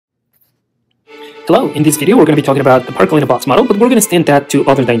Hello, in this video we're going to be talking about the particle in a box model, but we're going to extend that to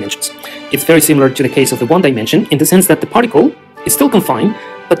other dimensions. It's very similar to the case of the one dimension in the sense that the particle is still confined,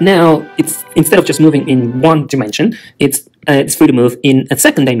 but now it's instead of just moving in one dimension, it's free to move in a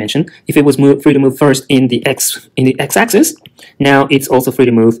second dimension. If it was free to move first in the x-axis, now it's also free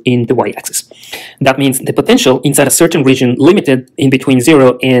to move in the y-axis. That means the potential inside a certain region limited in between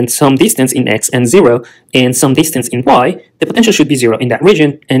 0 and some distance in x and 0 and some distance in y, the potential should be 0 in that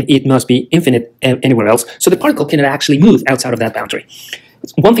region and it must be infinite anywhere else. So the particle cannot actually move outside of that boundary.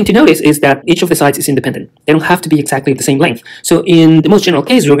 One thing to notice is that each of the sides is independent. They don't have to be exactly the same length. So in the most general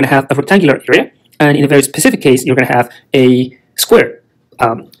case, you're going to have a rectangular area, and in a very specific case, you're going to have a square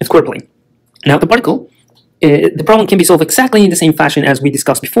plane. Now, the particle, the problem can be solved exactly in the same fashion as we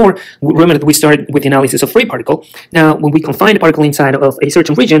discussed before. Remember that we started with the analysis of free particle. Now, when we confine the particle inside of a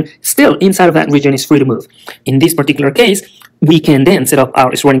certain region, still inside of that region is free to move. In this particular case, we can then set up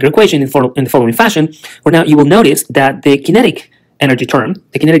our Schrödinger equation in the following fashion, where now you will notice that the kinetic energy term,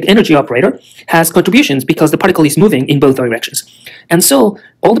 the kinetic energy operator, has contributions because the particle is moving in both directions. And so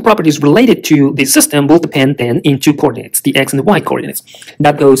all the properties related to the system will depend then in two coordinates, the x and the y coordinates.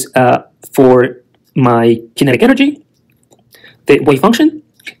 That goes for my kinetic energy, the wave function,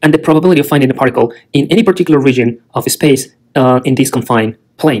 and the probability of finding the particle in any particular region of space in this confined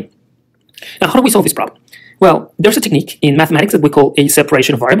plane. Now, how do we solve this problem? Well, there's a technique in mathematics that we call a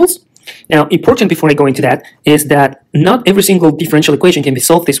separation of variables. Now, important before I go into that is that not every single differential equation can be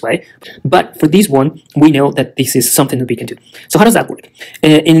solved this way, but for this one, we know that this is something that we can do. So how does that work?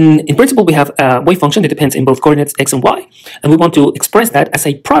 In principle, we have a wave function that depends in both coordinates x and y, and we want to express that as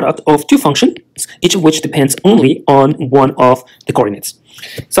a product of two functions, each of which depends only on one of the coordinates,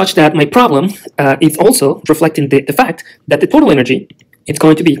 such that my problem is also reflecting the fact that the total energy, it's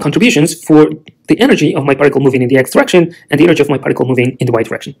going to be contributions for the energy of my particle moving in the x direction and the energy of my particle moving in the y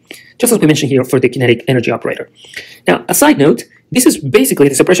direction, just as we mentioned here for the kinetic energy operator. Now, a side note, this is basically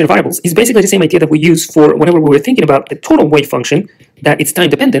the separation of variables is basically the same idea that we use for whenever we were thinking about the total wave function, that it's time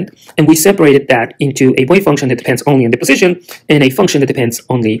dependent, and we separated that into a wave function that depends only on the position and a function that depends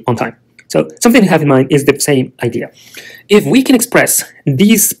only on time. So something to have in mind is the same idea. If we can express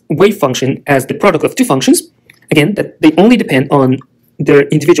this wave function as the product of two functions, again, that they only depend on their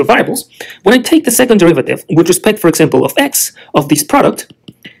individual variables, when I take the second derivative with respect, for example, of x of this product,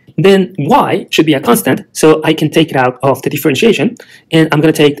 then y should be a constant, so I can take it out of the differentiation, and I'm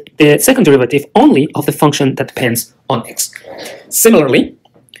going to take the second derivative only of the function that depends on x. Similarly,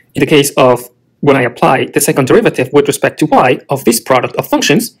 in the case of when I apply the second derivative with respect to y of this product of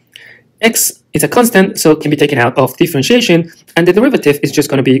functions, x is a constant, so it can be taken out of differentiation, and the derivative is just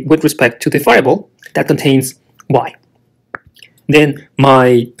going to be with respect to the variable that contains y. Then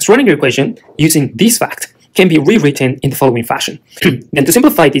my Schrödinger equation, using this fact, can be rewritten in the following fashion. And to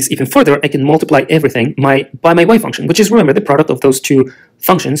simplify this even further, I can multiply everything by my y function, which is, remember, the product of those two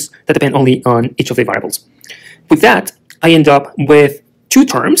functions that depend only on each of the variables. With that, I end up with two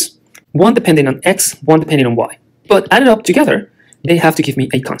terms, one depending on x, one depending on y. But added up together, they have to give me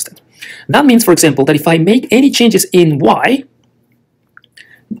a constant. That means, for example, that if I make any changes in y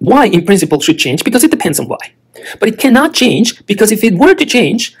in principle should change because it depends on y. But it cannot change because if it were to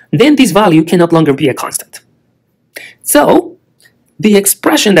change, then this value can no longer be a constant. So the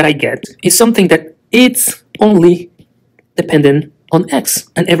expression that I get is something that it's only dependent on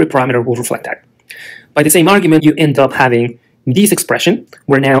x, and every parameter will reflect that. By the same argument, you end up having this expression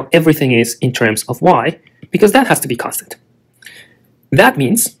where now everything is in terms of y because that has to be constant. That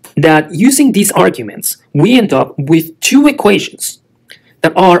means that using these arguments, we end up with two equations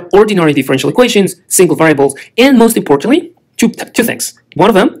that are ordinary differential equations, single variables, and most importantly, two things. One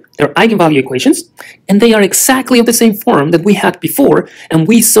of them, they're eigenvalue equations, and they are exactly of the same form that we had before, and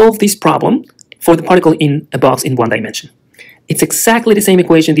we solved this problem for the particle in a box in one dimension. It's exactly the same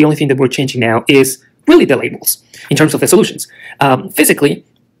equation. The only thing that we're changing now is really the labels in terms of the solutions. Physically,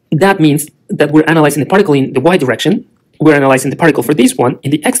 that means that we're analyzing the particle in the y direction. We're analyzing the particle for this one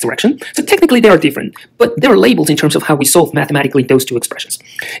in the x direction. So technically they are different, but they're labels in terms of how we solve mathematically those two expressions.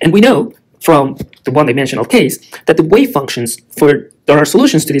 And we know from the one-dimensional case that the wave functions for our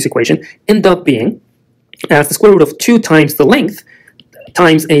solutions to this equation end up being as the square root of 2 times the length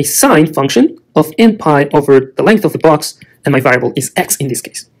times a sine function of n pi over the length of the box, and my variable is x in this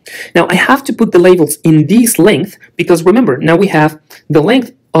case. Now I have to put the labels in this length because remember, now we have the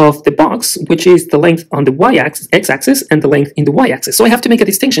length of the box, which is the length on the y-axis, x-axis, and the length in the y-axis. So I have to make a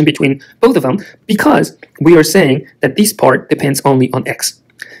distinction between both of them because we are saying that this part depends only on x.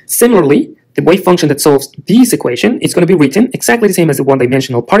 Similarly, the wave function that solves this equation is going to be written exactly the same as the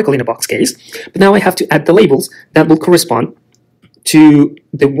one-dimensional particle in a box case, but now I have to add the labels that will correspond to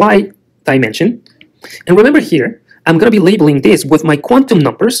the y dimension And remember here, I'm going to be labeling this with my quantum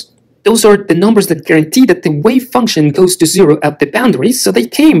numbers. Those are the numbers that guarantee that the wave function goes to 0 at the boundaries, so they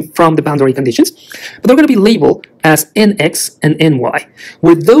came from the boundary conditions, but they're going to be labeled as nx and ny,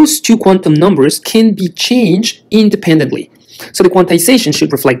 where those two quantum numbers can be changed independently. So the quantization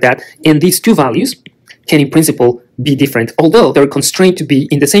should reflect that, and these two values can in principle be different, although they're constrained to be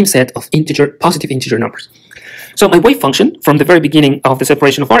in the same set of positive integer numbers. So my wave function from the very beginning of the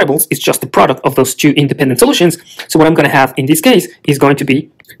separation of variables is just the product of those two independent solutions. So what I'm going to have in this case is going to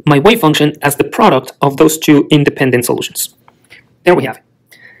be my wave function as the product of those two independent solutions. There we have it.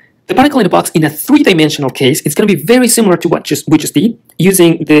 The particle in a box in a three-dimensional case is going to be very similar to what we just did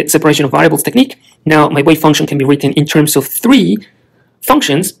using the separation of variables technique. Now my wave function can be written in terms of three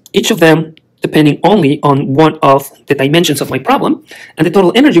functions, each of them depending only on one of the dimensions of my problem, and the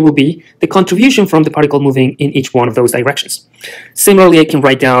total energy will be the contribution from the particle moving in each one of those directions. Similarly, I can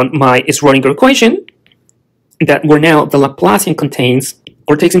write down my Schrödinger equation that where now the Laplacian contains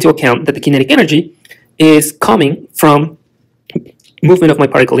or takes into account that the kinetic energy is coming from movement of my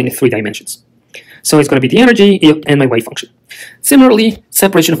particle in three dimensions. So it's going to be the energy and my wave function. Similarly,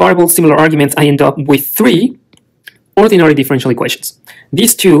 separation of variables, similar arguments, I end up with three ordinary differential equations.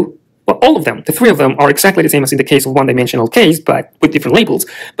 These two, well, all of them, the three of them, are exactly the same as in the case of one-dimensional case, but with different labels.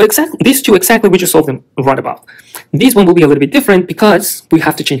 But these two exactly, we just solved them right above. This one will be a little bit different because we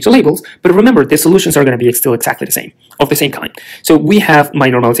have to change the labels. But remember, the solutions are going to be still exactly the same, of the same kind. So we have my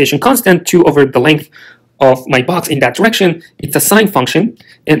normalization constant, 2 over the length of my box in that direction. It's a sine function,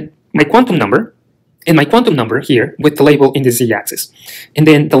 and my quantum number here with the label in the z-axis, and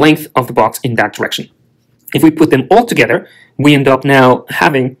then the length of the box in that direction. If we put them all together, we end up now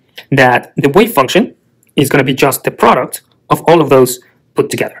having that the wave function is going to be just the product of all of those put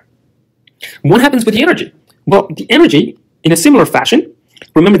together. What happens with the energy? Well, the energy, in a similar fashion,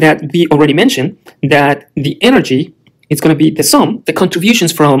 remember that we already mentioned that the energy is going to be the sum, the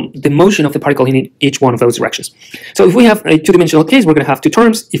contributions from the motion of the particle in each one of those directions. So if we have a two-dimensional case, we're going to have 2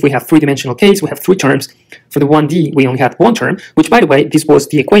 terms. If we have three-dimensional case, we have 3 terms. For the 1D, we only had 1 term, which, by the way, this was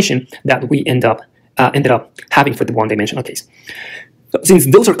the equation that we ended up having for the one-dimensional case. So since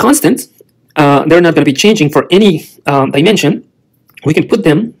those are constants, they're not going to be changing for any dimension. We can put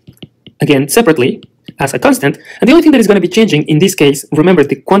them, again, separately as a constant. And the only thing that is going to be changing in this case, remember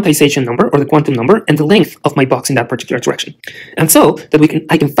the quantization number or the quantum number and the length of my box in that particular direction. And so that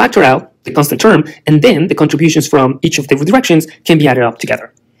I can factor out the constant term, and then the contributions from each of the directions can be added up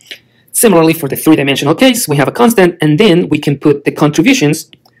together. Similarly, for the three-dimensional case, we have a constant, and then we can put the contributions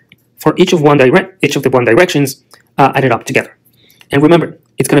for each of the one directions added up together. And remember,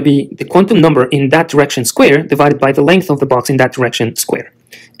 it's going to be the quantum number in that direction square divided by the length of the box in that direction square.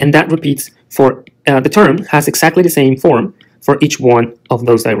 And that repeats for the term has exactly the same form for each one of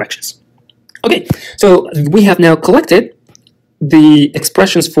those directions. Okay, so we have now collected the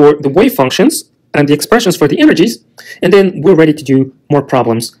expressions for the wave functions and the expressions for the energies, and then we're ready to do more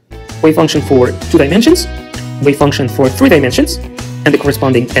problems. Wave function for 2 dimensions, wave function for 3 dimensions, and the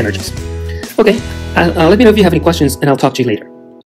corresponding energies. Okay, let me know if you have any questions, and I'll talk to you later.